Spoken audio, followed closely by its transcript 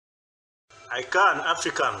I can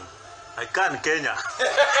African. I can Kenya.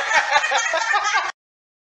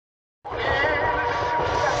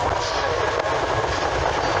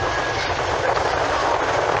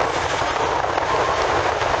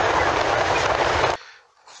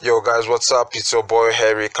 Yo guys, what's up? It's your boy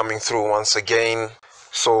Harry coming through once again.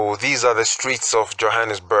 So these are the streets of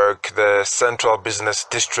Johannesburg, the central business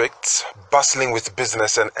district, bustling with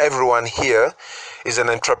business, and everyone here is an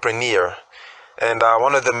entrepreneur. And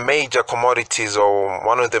one of the major commodities, or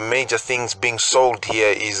one of the major things being sold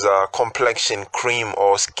here, is complexion cream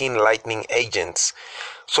or skin lightening agents.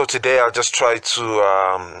 So today I'll just try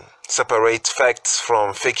to separate facts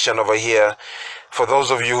from fiction over here, for those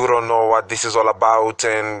of you who don't know what this is all about.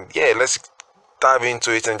 And yeah, let's dive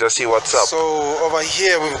into it and just see what's up. So over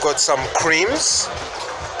here we've got some creams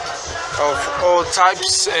of all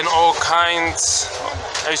types and all kinds.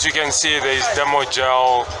 As you can see, there is demo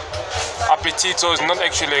gel. Appetito is not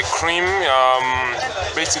actually a cream,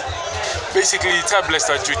 basically tablets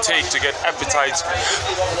that you take to get appetite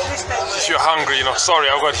if you're hungry, you know. Sorry,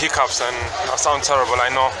 I've got hiccups and I sound terrible, I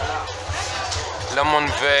know. Lemon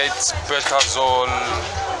vet, betazole,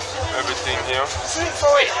 everything here.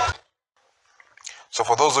 So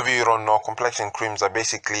for those of you who don't know, complexion creams are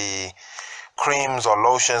basically creams or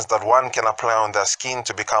lotions that one can apply on their skin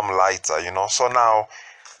to become lighter, you know. So now,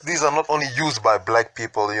 these are not only used by black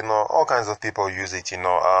people, you know, all kinds of people use it, you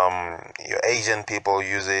know. Your Asian people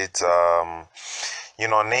use it, you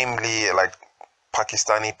know, namely like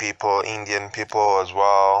Pakistani people, Indian people as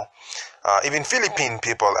well, even Philippine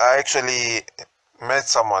people. I actually met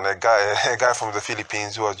someone, a guy from the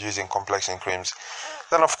Philippines who was using complexion creams.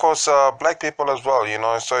 Then of course black people as well, you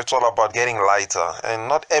know. So it's all about getting lighter, and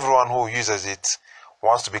not everyone who uses it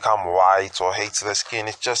wants to become white or hates their skin.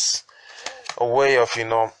 It's just a way of, you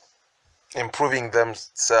know, improving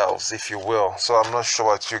themselves, if you will. So I'm not sure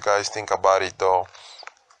what you guys think about it though.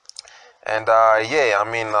 And yeah, I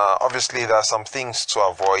mean, obviously there are some things to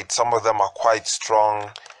avoid. Some of them are quite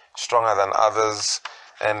stronger than others,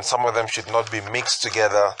 and some of them should not be mixed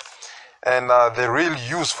together. And the real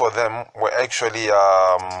use for them were actually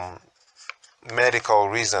medical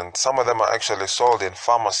reasons. Some of them are actually sold in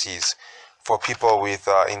pharmacies for people with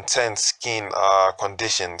intense skin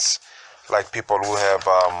conditions, like people who have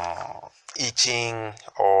itching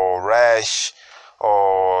or rash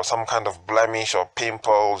or some kind of blemish or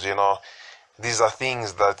pimples, you know. These are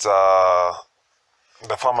things that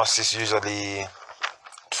the pharmacist usually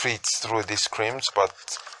treats through these creams, but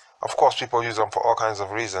of course people use them for all kinds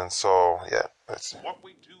of reasons. So yeah, let's see. What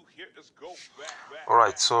we do here is go back.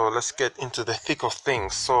 Alright, so let's get into the thick of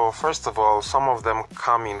things. So first of all, some of them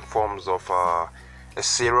come in forms of a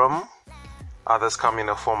serum, others come in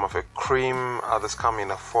a form of a cream, others come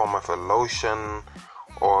in a form of a lotion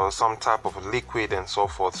or some type of liquid and so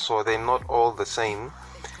forth. So they're not all the same,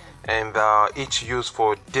 and each used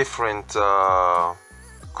for different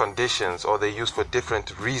conditions, or they're used for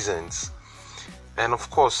different reasons. And of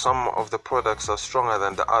course some of the products are stronger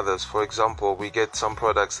than the others. For example, we get some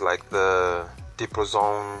products like the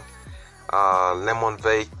diprozone, lemon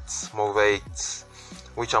vate, movate,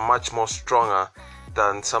 which are much more stronger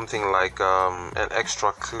than something like an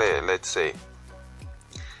extra clear, let's say.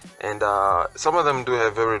 And some of them do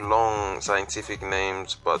have very long scientific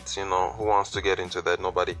names, but you know, who wants to get into that?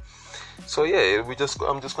 Nobody. So yeah,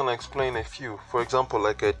 I'm just gonna explain a few. For example,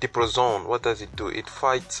 like a diprozone, what does it do? It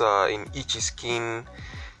fights in itchy skin,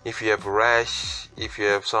 if you have rash, if you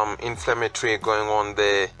have some inflammatory going on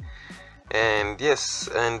there. And yes,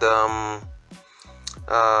 and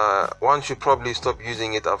one should probably stop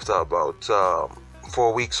using it after about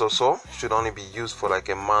 4 weeks or so. It should only be used for like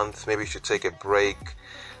a month. Maybe you should take a break.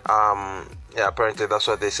 Yeah, apparently that's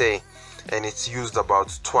what they say. And it's used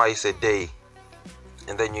about twice a day.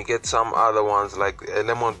 And then you get some other ones like a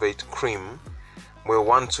lemon vate cream, where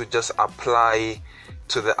one to just apply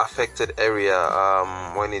to the affected area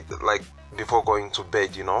when it, like, before going to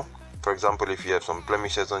bed, you know. For example, if you have some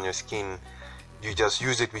blemishes on your skin, you just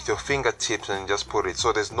use it with your fingertips and just put it.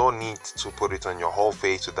 So there's no need to put it on your whole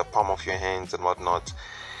face with the palm of your hands and whatnot.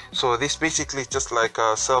 So this basically is just like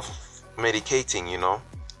self-medicating, you know.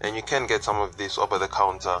 And you can get some of this over the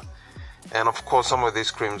counter. And of course some of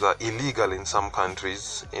these creams are illegal in some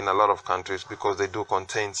countries, in a lot of countries, because they do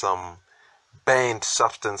contain some banned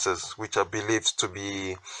substances which are believed to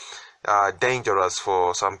be dangerous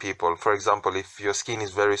for some people. For example, if your skin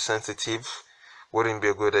is very sensitive, wouldn't be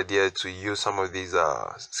a good idea to use some of these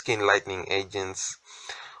skin lightening agents.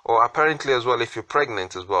 Or apparently as well, if you're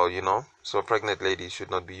pregnant as well, you know. So pregnant ladies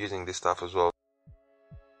should not be using this stuff as well.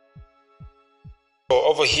 So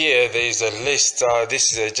over here there is a list.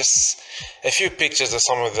 This is just a few pictures of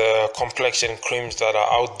some of the complexion creams that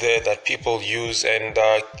are out there that people use, and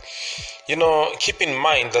you know, keep in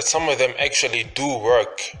mind that some of them actually do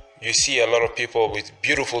work. You see a lot of people with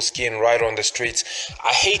beautiful skin right on the streets. I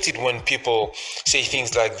hate it when people say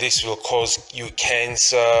things like this will cause you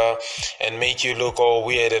cancer and make you look all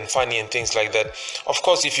weird and funny and things like that. Of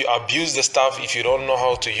course, if you abuse the stuff, if you don't know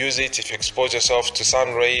how to use it, if you expose yourself to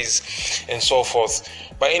sun rays and so forth.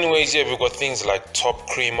 But anyways, yeah, we've got things like Top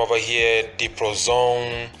Cream over here,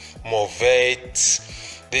 Diprozone, Movette.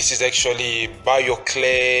 This is actually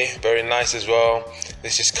BioClear, very nice as well.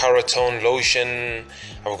 This is Keratin lotion.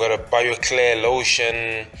 I've got a BioClear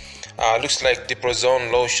lotion. Looks like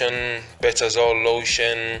Diprozone lotion, Betazole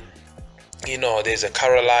lotion. You know, there's a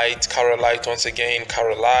Carolite once again,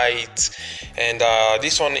 Carolite. And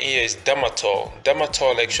this one here is Dermatol.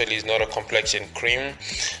 Dermatol actually is not a complexion cream,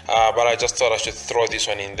 but I just thought I should throw this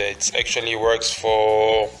one in there. It actually works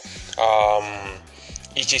for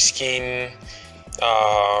itchy skin,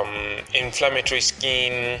 inflammatory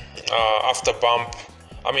skin, after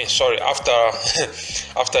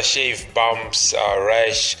after shave bumps,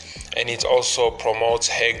 rash, and it also promotes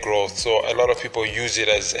hair growth. So a lot of people use it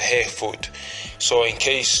as hair food. So in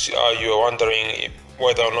case you're wondering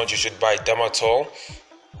whether or not you should buy Dermatol,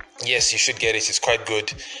 yes, you should get it. It's quite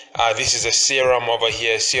good. This is a serum over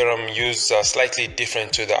here. Serum used slightly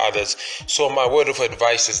different to the others. So my word of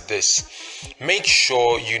advice is this: make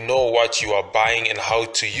sure you know what you are buying and how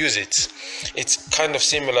to use it. It's kind of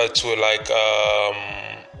similar to like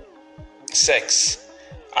sex.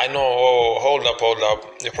 I know. Oh, hold up.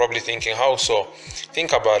 You're probably thinking, how so?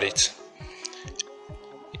 Think about it.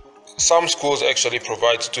 Some schools actually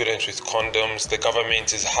provide students with condoms. The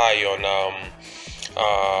government is high on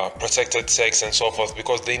protected sex and so forth,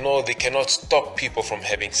 because they know they cannot stop people from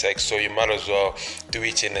having sex. So you might as well do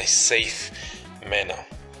it in a safe manner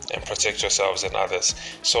and protect yourselves and others.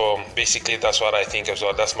 So basically that's what I think as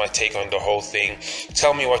well. That's my take on the whole thing.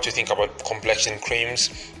 Tell me what you think about complexion creams.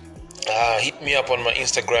 Hit me up on my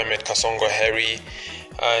Instagram at Kasongo Harry,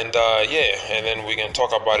 and yeah, and then we can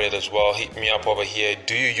talk about it as well. Hit me up over here.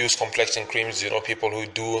 Do you use complexion creams? Do you know people who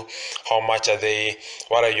do? How much are they?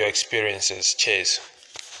 What are your experiences? Cheers.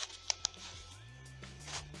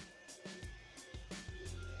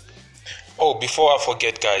 Oh, before I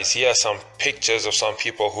forget, guys, here are some pictures of some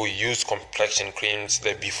people who use complexion creams,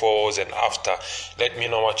 the befores and after. Let me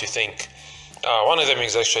know what you think. One of them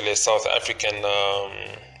is actually a South African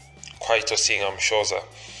Kwaito singer, Mshoza.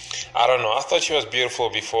 I don't know. I thought she was beautiful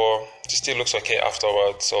before. She still looks okay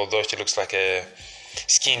afterwards, although she looks like a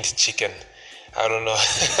skinned chicken. I don't know.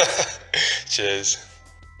 Cheers.